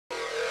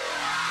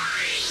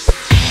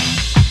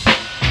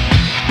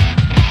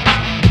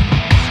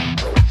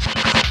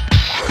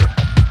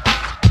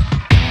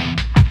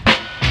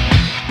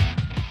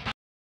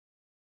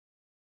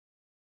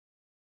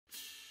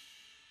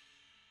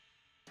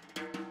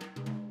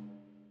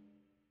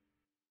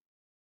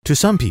To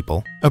some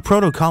people, a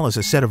protocol is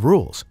a set of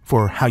rules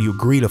for how you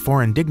greet a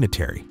foreign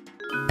dignitary.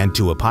 And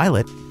to a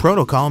pilot,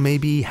 protocol may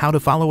be how to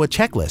follow a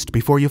checklist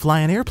before you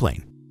fly an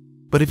airplane.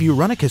 But if you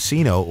run a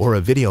casino or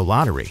a video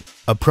lottery,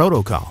 a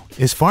protocol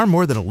is far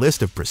more than a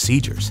list of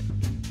procedures,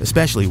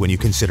 especially when you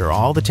consider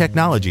all the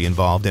technology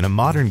involved in a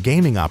modern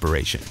gaming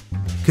operation.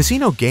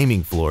 Casino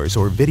gaming floors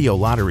or video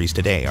lotteries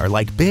today are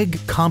like big,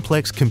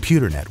 complex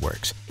computer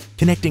networks,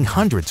 connecting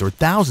hundreds or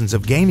thousands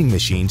of gaming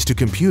machines to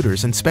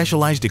computers and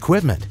specialized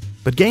equipment.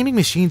 But gaming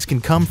machines can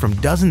come from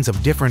dozens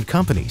of different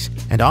companies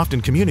and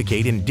often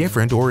communicate in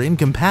different or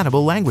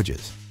incompatible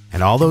languages.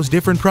 And all those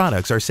different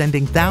products are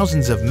sending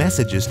thousands of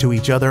messages to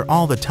each other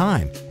all the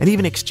time, and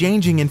even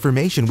exchanging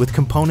information with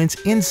components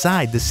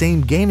inside the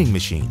same gaming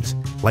machines,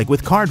 like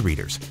with card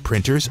readers,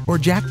 printers, or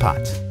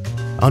jackpots.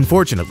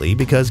 Unfortunately,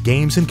 because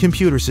games and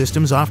computer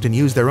systems often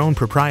use their own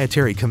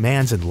proprietary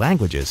commands and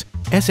languages,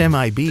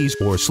 SMIBs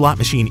or slot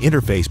machine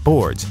interface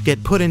boards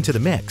get put into the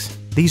mix.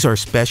 These are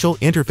special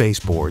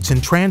interface boards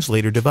and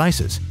translator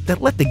devices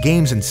that let the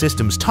games and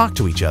systems talk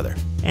to each other,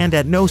 and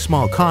at no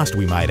small cost,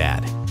 we might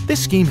add.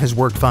 This scheme has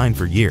worked fine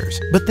for years,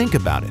 but think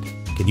about it.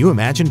 Can you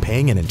imagine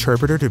paying an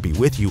interpreter to be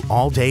with you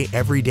all day,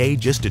 every day,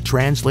 just to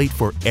translate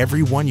for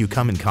everyone you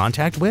come in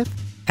contact with?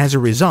 As a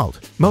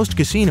result, most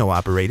casino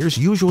operators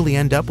usually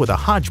end up with a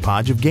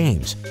hodgepodge of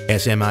games,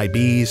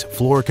 SMIBs,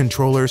 floor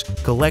controllers,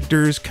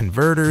 collectors,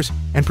 converters,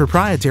 and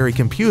proprietary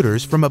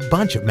computers from a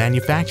bunch of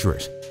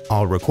manufacturers,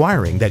 all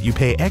requiring that you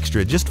pay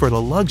extra just for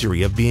the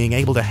luxury of being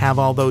able to have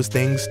all those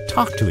things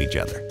talk to each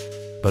other.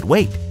 But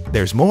wait,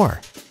 there's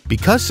more.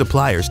 Because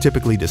suppliers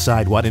typically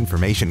decide what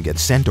information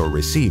gets sent or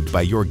received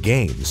by your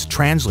games,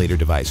 translator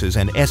devices,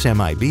 and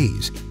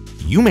SMIBs,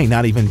 you may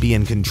not even be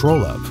in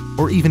control of,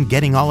 or even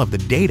getting all of the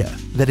data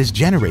that is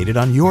generated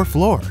on your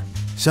floor.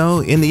 So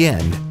in the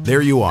end,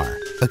 there you are,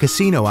 a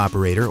casino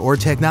operator or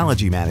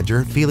technology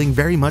manager feeling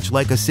very much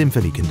like a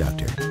symphony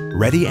conductor,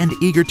 ready and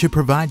eager to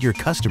provide your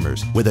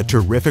customers with a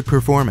terrific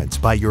performance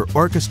by your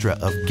orchestra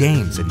of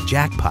games and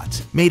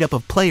jackpots made up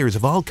of players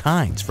of all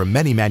kinds from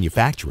many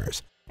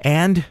manufacturers.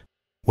 And,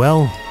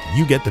 well,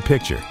 you get the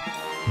picture.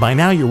 By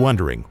now you're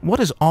wondering, what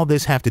does all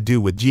this have to do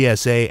with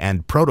GSA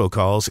and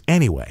protocols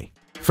anyway?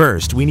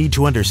 First, we need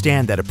to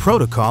understand that a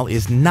protocol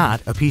is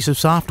not a piece of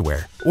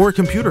software, or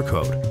computer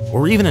code,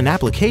 or even an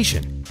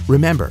application.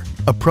 Remember,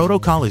 a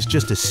protocol is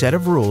just a set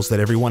of rules that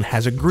everyone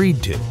has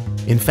agreed to.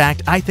 In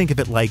fact, I think of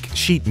it like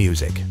sheet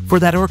music for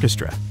that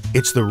orchestra.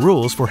 It's the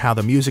rules for how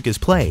the music is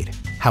played,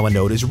 how a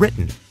note is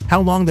written,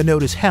 how long the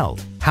note is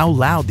held, how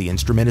loud the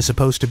instrument is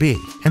supposed to be,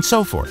 and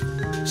so forth.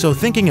 So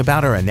thinking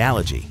about our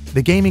analogy,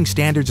 the Gaming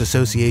Standards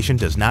Association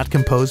does not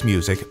compose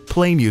music,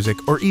 play music,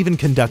 or even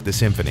conduct the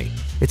symphony.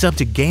 It's up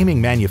to gaming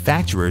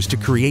manufacturers to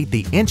create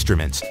the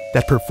instruments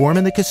that perform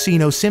in the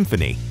casino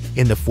symphony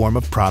in the form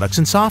of products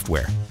and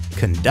software.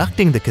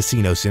 Conducting the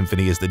casino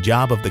symphony is the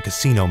job of the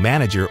casino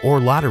manager or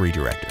lottery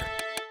director.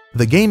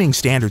 The Gaming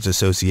Standards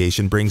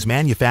Association brings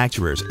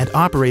manufacturers and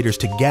operators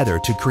together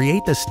to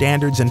create the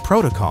standards and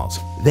protocols,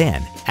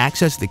 then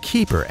acts as the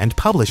keeper and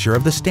publisher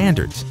of the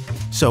standards.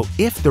 So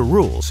if the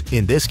rules,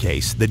 in this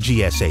case the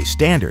GSA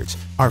standards,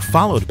 are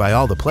followed by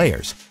all the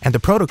players, and the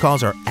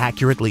protocols are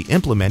accurately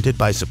implemented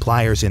by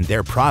suppliers in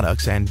their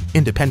products and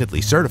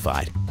independently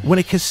certified, when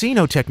a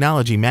casino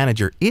technology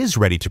manager is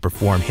ready to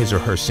perform his or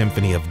her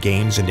symphony of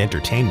games and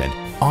entertainment,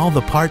 all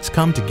the parts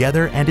come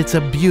together and it's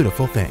a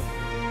beautiful thing.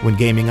 When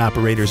gaming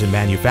operators and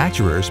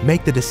manufacturers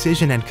make the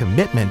decision and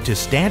commitment to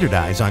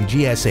standardize on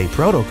GSA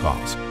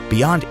protocols,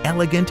 beyond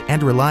elegant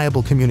and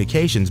reliable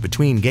communications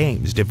between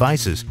games,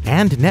 devices,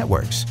 and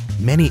networks,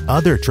 many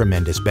other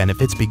tremendous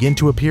benefits begin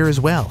to appear as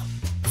well.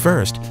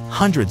 First,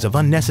 hundreds of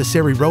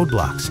unnecessary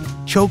roadblocks,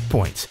 choke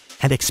points,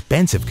 and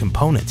expensive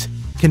components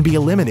can be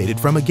eliminated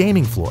from a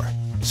gaming floor,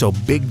 so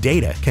big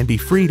data can be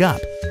freed up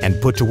and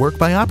put to work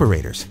by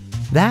operators.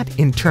 That,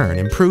 in turn,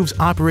 improves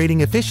operating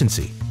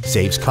efficiency,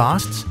 saves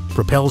costs,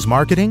 propels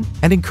marketing,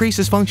 and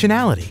increases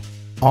functionality,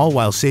 all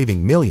while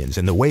saving millions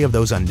in the way of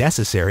those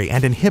unnecessary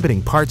and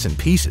inhibiting parts and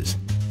pieces.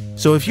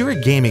 So if you're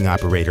a gaming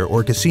operator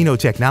or casino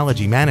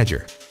technology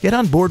manager, get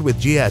on board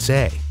with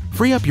GSA,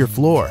 free up your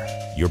floor,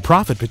 your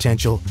profit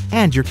potential,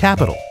 and your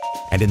capital,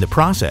 and in the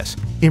process,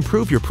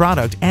 improve your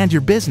product and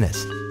your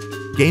business.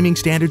 Gaming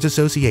Standards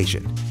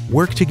Association.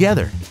 Work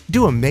together.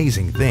 Do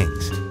amazing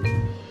things.